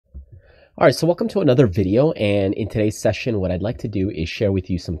All right, so welcome to another video. And in today's session, what I'd like to do is share with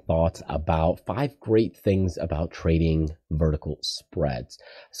you some thoughts about 5 great things about trading vertical spreads.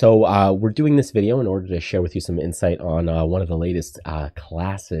 So we're doing this video in order to share with you some insight on one of the latest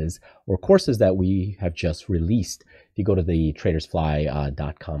classes or courses that we have just released. If you go to the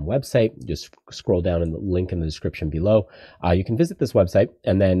tradersfly.com website, just scroll down in the link in the description below. You can visit this website,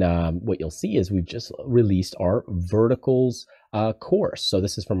 and then what you'll see is we've just released our verticals course. So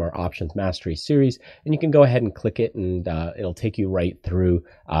this is from our Options Mastery series, and you can go ahead and click it, and it'll take you right through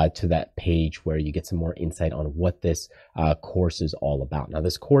to that page where you get some more insight on what this course is all about. Now,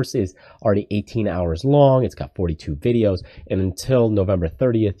 this course is already 18 hours long. It's got 42 videos, and until November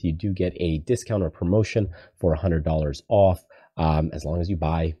 30th, you do get a discount or promotion for $100 off as long as you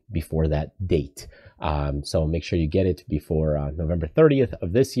buy before that date. So make sure you get it before November 30th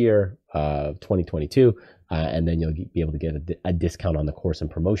of this year, 2022. And then you'll be able to get a discount on the course and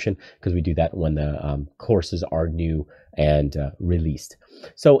promotion, because we do that when the courses are new and released.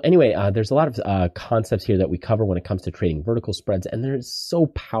 So anyway, there's a lot of concepts here that we cover when it comes to trading vertical spreads, and they're so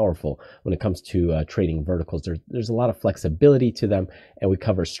powerful when it comes to trading verticals. There's a lot of flexibility to them, and we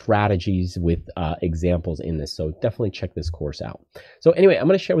cover strategies with examples in this. So definitely check this course out. So anyway, I'm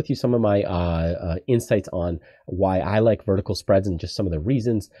going to share with you some of my insights on why I like vertical spreads and just some of the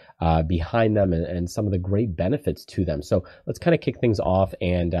reasons behind them and some of the great benefits to them. So let's kind of kick things off,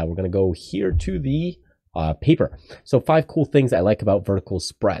 and we're going to go here to the paper. So 5 cool things I like about vertical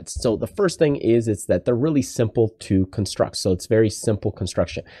spreads. So the first thing is that they're really simple to construct. So it's very simple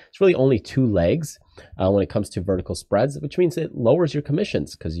construction. It's really only 2 legs when it comes to vertical spreads, which means it lowers your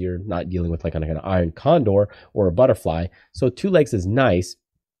commissions because you're not dealing with like an iron condor or a butterfly. So 2 legs is nice.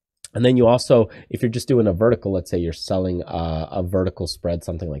 And then you also, if you're just doing a vertical, let's say you're selling a vertical spread,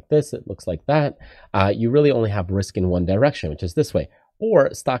 something like this, it looks like that, you really only have risk in one direction, which is this way.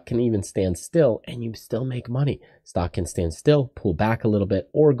 Or stock can even stand still and you still make money. Stock can stand still, pull back a little bit,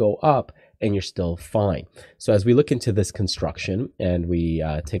 or go up, and you're still fine. So as we look into this construction and we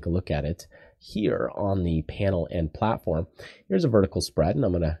take a look at it here on the panel and platform, here's a vertical spread, and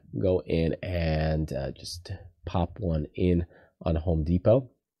I'm going to go in and just pop one in on Home Depot.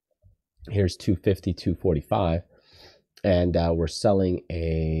 Here's 250, 245, and we're selling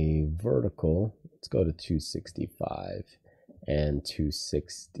a vertical. Let's go to 265 and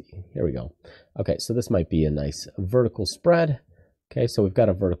 260. Here we go. Okay, so this might be a nice vertical spread. Okay, so we've got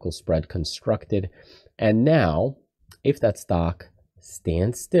a vertical spread constructed, and now if that stock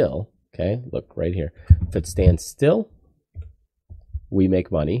stands still, okay, look right here, if it stands still, we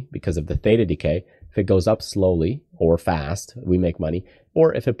make money because of the theta decay. If it goes up slowly or fast, we make money.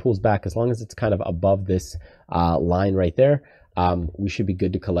 Or if it pulls back, as long as it's kind of above this line right there, we should be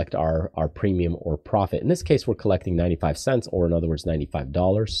good to collect our premium or profit. In this case, we're collecting 95 cents, or in other words,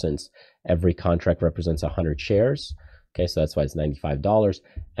 $95, since every contract represents 100 shares. Okay, so that's why it's $95.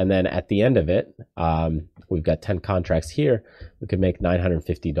 And then at the end of it, we've got 10 contracts here. We could make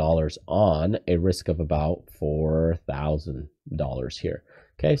 $950 on a risk of about $4,000 here.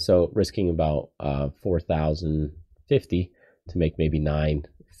 Okay, so risking about $4,050 to make maybe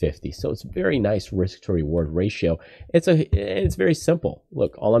 $950. So it's a very nice risk to reward ratio. It's very simple.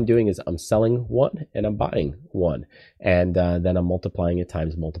 Look, all I'm doing is I'm selling one and I'm buying one, and then I'm multiplying it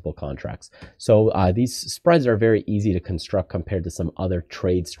times multiple contracts. So these spreads are very easy to construct compared to some other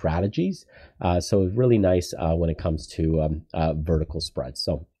trade strategies. So it's really nice when it comes to vertical spreads.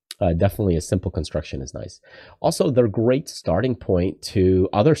 So definitely a simple construction is nice. Also, they're a great starting point to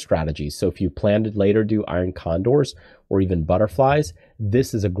other strategies. So if you plan to later do iron condors or even butterflies,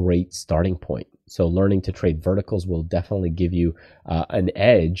 this is a great starting point. So learning to trade verticals will definitely give you an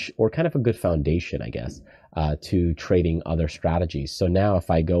edge, or kind of a good foundation, I guess, to trading other strategies. So now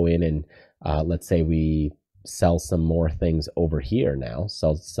if I go in and let's say we sell some more things over here now,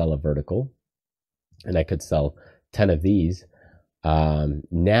 sell a vertical, and I could sell 10 of these.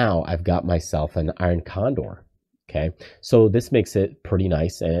 Now I've got myself an iron condor. Okay, so this makes it pretty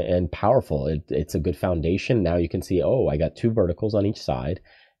nice and powerful. It's a good foundation. Now you can see, oh, I got 2 verticals on each side,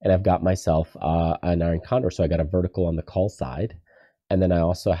 and I've got myself an iron condor. So I got a vertical on the call side, and then I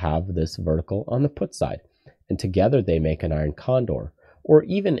also have this vertical on the put side, and together they make an iron condor. Or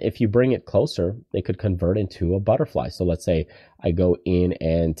even if you bring it closer, they could convert into a butterfly. So let's say I go in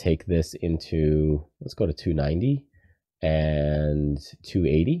and take this into, let's go to 290 and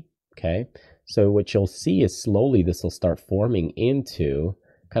 280. Okay, so what you'll see is slowly this will start forming into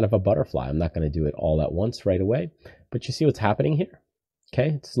kind of a butterfly. I'm not going to do it all at once right away, but you see what's happening here.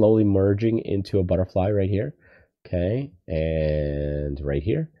 Okay, it's slowly merging into a butterfly right here. Okay, and right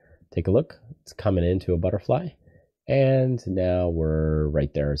here, take a look, it's coming into a butterfly, And now we're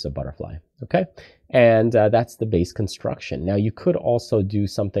right there as a butterfly. Okay. And that's the base construction. Now you could also do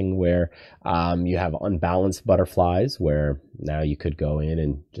something where you have unbalanced butterflies, where now you could go in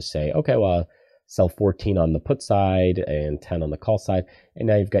and just say, okay, well, sell 14 on the put side and 10 on the call side. And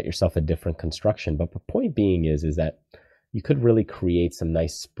now you've got yourself a different construction. But the point being is that you could really create some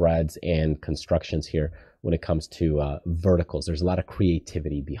nice spreads and constructions here when it comes to verticals. There's a lot of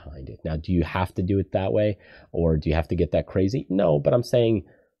creativity behind it. Now, do you have to do it that way, or do you have to get that crazy? No, but I'm saying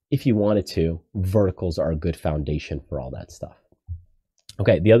if you wanted to, verticals are a good foundation for all that stuff.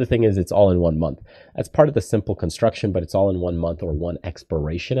 Okay, the other thing is it's all in 1 month. That's part of the simple construction, but it's all in 1 month, or one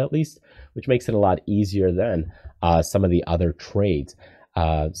expiration at least, which makes it a lot easier than some of the other trades.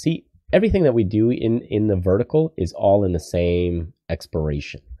 See, everything that we do in the vertical is all in the same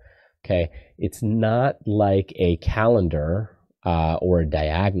expiration. Okay, it's not like a calendar or a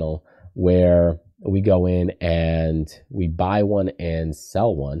diagonal where we go in and we buy one and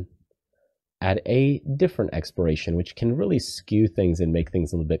sell one at a different expiration, which can really skew things and make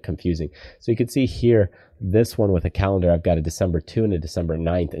things a little bit confusing. So you can see here, this one with a calendar, I've got a December 2 and a December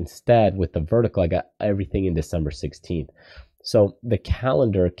 9th. Instead, with the vertical, I got everything in December 16th. So the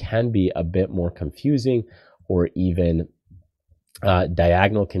calendar can be a bit more confusing, or even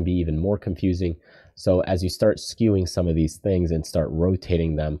diagonal can be even more confusing. So as you start skewing some of these things and start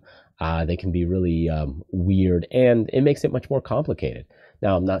rotating them, they can be really weird, and it makes it much more complicated.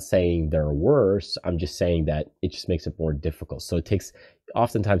 Now, I'm not saying they're worse. I'm just saying that it just makes it more difficult. So it takes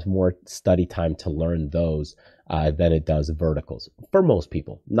oftentimes more study time to learn those than it does verticals, for most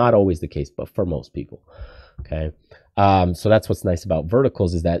people. Not always the case, but for most people. Okay. So that's what's nice about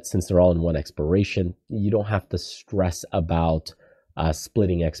verticals, is that since they're all in one expiration, you don't have to stress about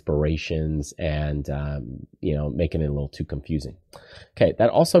splitting expirations and making it a little too confusing. Okay,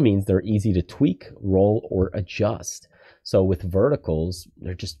 that also means they're easy to tweak, roll, or adjust. So with verticals,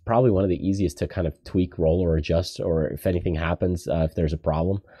 they're just probably one of the easiest to kind of tweak, roll, or adjust, or if anything happens, if there's a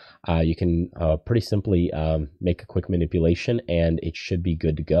problem, you can pretty simply make a quick manipulation and it should be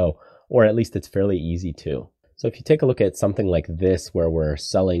good to go, or at least it's fairly easy to. So if you take a look at something like this, where we're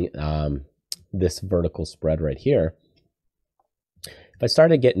selling this vertical spread right here, if I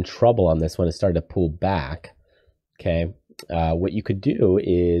started to get in trouble on this one, it started to pull back, okay, what you could do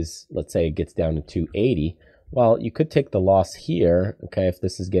is, let's say it gets down to 280. Well, you could take the loss here, okay, if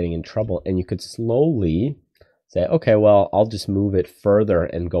this is getting in trouble, and you could slowly say, okay, well, I'll just move it further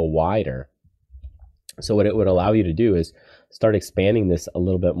and go wider. So what it would allow you to do is start expanding this a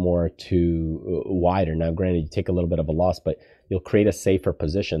little bit more to wider. Now, granted, you take a little bit of a loss, but you'll create a safer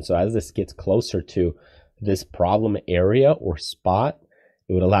position. So as this gets closer to this problem area or spot,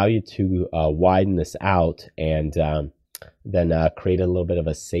 it would allow you to widen this out and then create a little bit of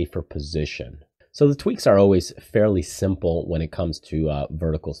a safer position. So the tweaks are always fairly simple when it comes to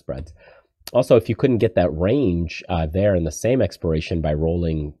vertical spreads. Also, if you couldn't get that range there in the same expiration by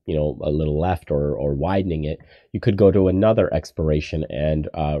rolling, a little left or widening it, you could go to another expiration and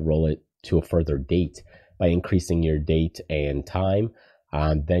roll it to a further date by increasing your date and time.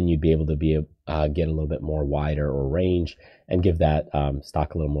 Then you'd be able to get a little bit more wider or range and give that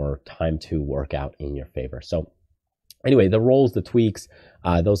stock a little more time to work out in your favor. So anyway, the rolls, the tweaks,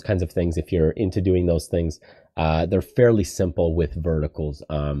 those kinds of things, if you're into doing those things, they're fairly simple with verticals,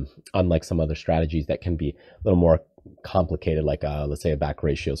 unlike some other strategies that can be a little more complicated, like let's say a back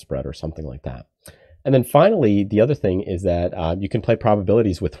ratio spread or something like that. And then finally, the other thing is that you can play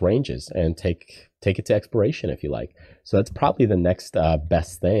probabilities with ranges and take it to expiration if you like. So that's probably the next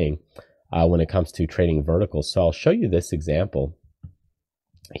best thing when it comes to trading verticals. So I'll show you this example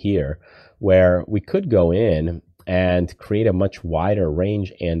here, where we could go in and create a much wider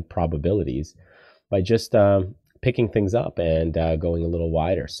range and probabilities by just picking things up and going a little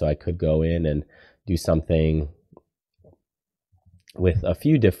wider. So I could go in and do something with a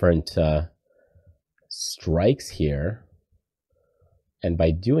few different strikes here. And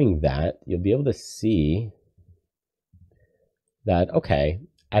by doing that, you'll be able to see that, okay,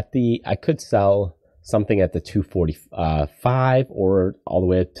 I could sell something at the 245 or all the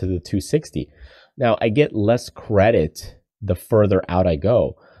way up to the 260. Now, I get less credit the further out I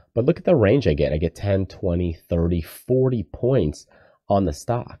go, but look at the range I get. I get 10, 20, 30, 40 points on the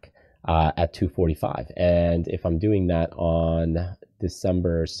stock at 245. And if I'm doing that on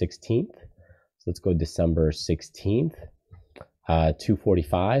December 16th, so let's go December 16th,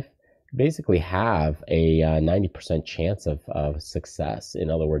 245, basically have a 90% chance of success. In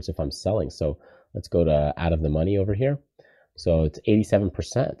other words, if I'm selling. So let's go to out of the money over here. So it's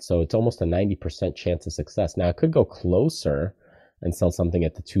 87%. So it's almost a 90% chance of success. Now I could go closer and sell something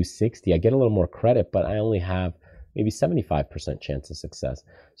at the 260. I get a little more credit, but I only have maybe 75% chance of success.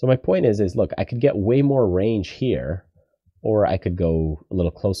 So my point is look, I could get way more range here, or I could go a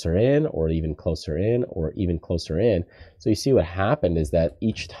little closer in, or even closer in, or even closer in. So you see what happened is that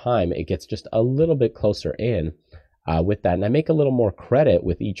each time it gets just a little bit closer in with that. And I make a little more credit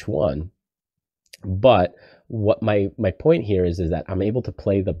with each one. But what my point here is that I'm able to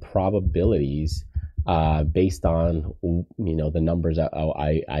play the probabilities based on the numbers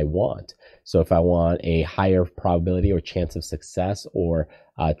I want. So if I want a higher probability or chance of success, or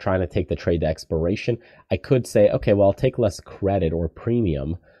trying to take the trade to expiration, I could say, okay, well, I'll take less credit or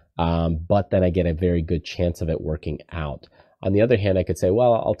premium, but then I get a very good chance of it working out. On the other hand, I could say,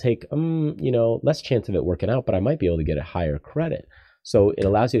 well, I'll take less chance of it working out, but I might be able to get a higher credit. So it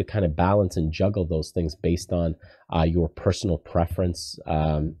allows you to kind of balance and juggle those things based on your personal preference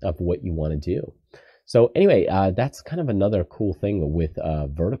of what you want to do. So anyway, that's kind of another cool thing with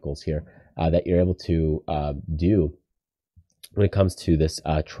verticals here that you're able to do when it comes to this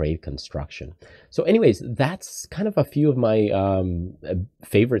trade construction. So anyways, that's kind of a few of my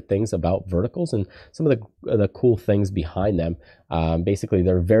favorite things about verticals and some of the cool things behind them. Basically,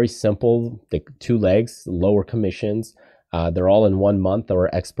 they're very simple, 2 legs, lower commissions. They're all in 1 month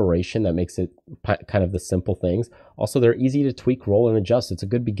or expiration. That makes it kind of the simple things. Also, they're easy to tweak, roll, and adjust. It's a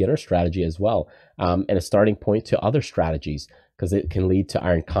good beginner strategy as well, and a starting point to other strategies, because it can lead to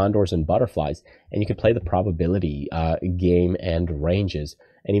iron condors and butterflies. And you can play the probability game and ranges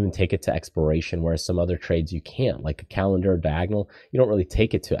and even take it to expiration, whereas some other trades you can't, like a calendar or diagonal. You don't really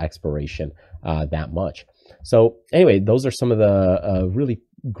take it to expiration that much. So anyway, those are some of the really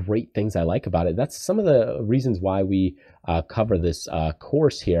great things I like about it. That's some of the reasons why we cover this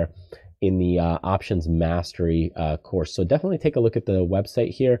course here in the Options Mastery course. So definitely take a look at the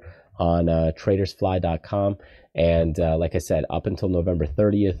website here on tradersfly.com. And like I said, up until November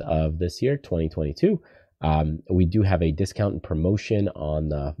 30th of this year, 2022, we do have a discount and promotion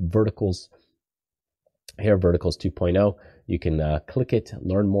on verticals here, Verticals 2.0. You can click it,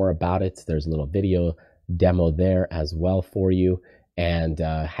 learn more about it. There's a little video demo there as well for you, and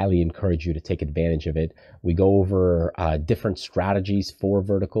highly encourage you to take advantage of it. We go over different strategies for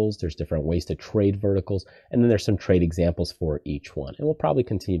verticals. There's different ways to trade verticals, and then there's some trade examples for each one. And we'll probably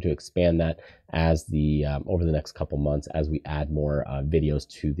continue to expand that as the over the next couple months as we add more videos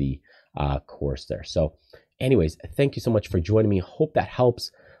to the course there. So anyways, thank you so much for joining me. Hope that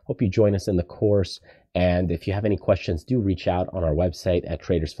helps. Hope you join us in the course. And if you have any questions, do reach out on our website at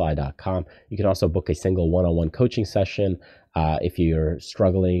tradersfly.com. You can also book a single one-on-one coaching session if you're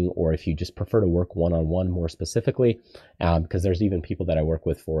struggling, or if you just prefer to work one-on-one more specifically, because there's even people that I work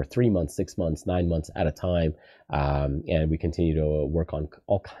with for 3 months, 6 months, 9 months at a time. And we continue to work on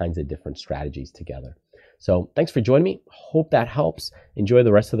all kinds of different strategies together. So thanks for joining me. Hope that helps. Enjoy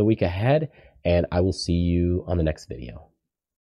the rest of the week ahead, and I will see you on the next video.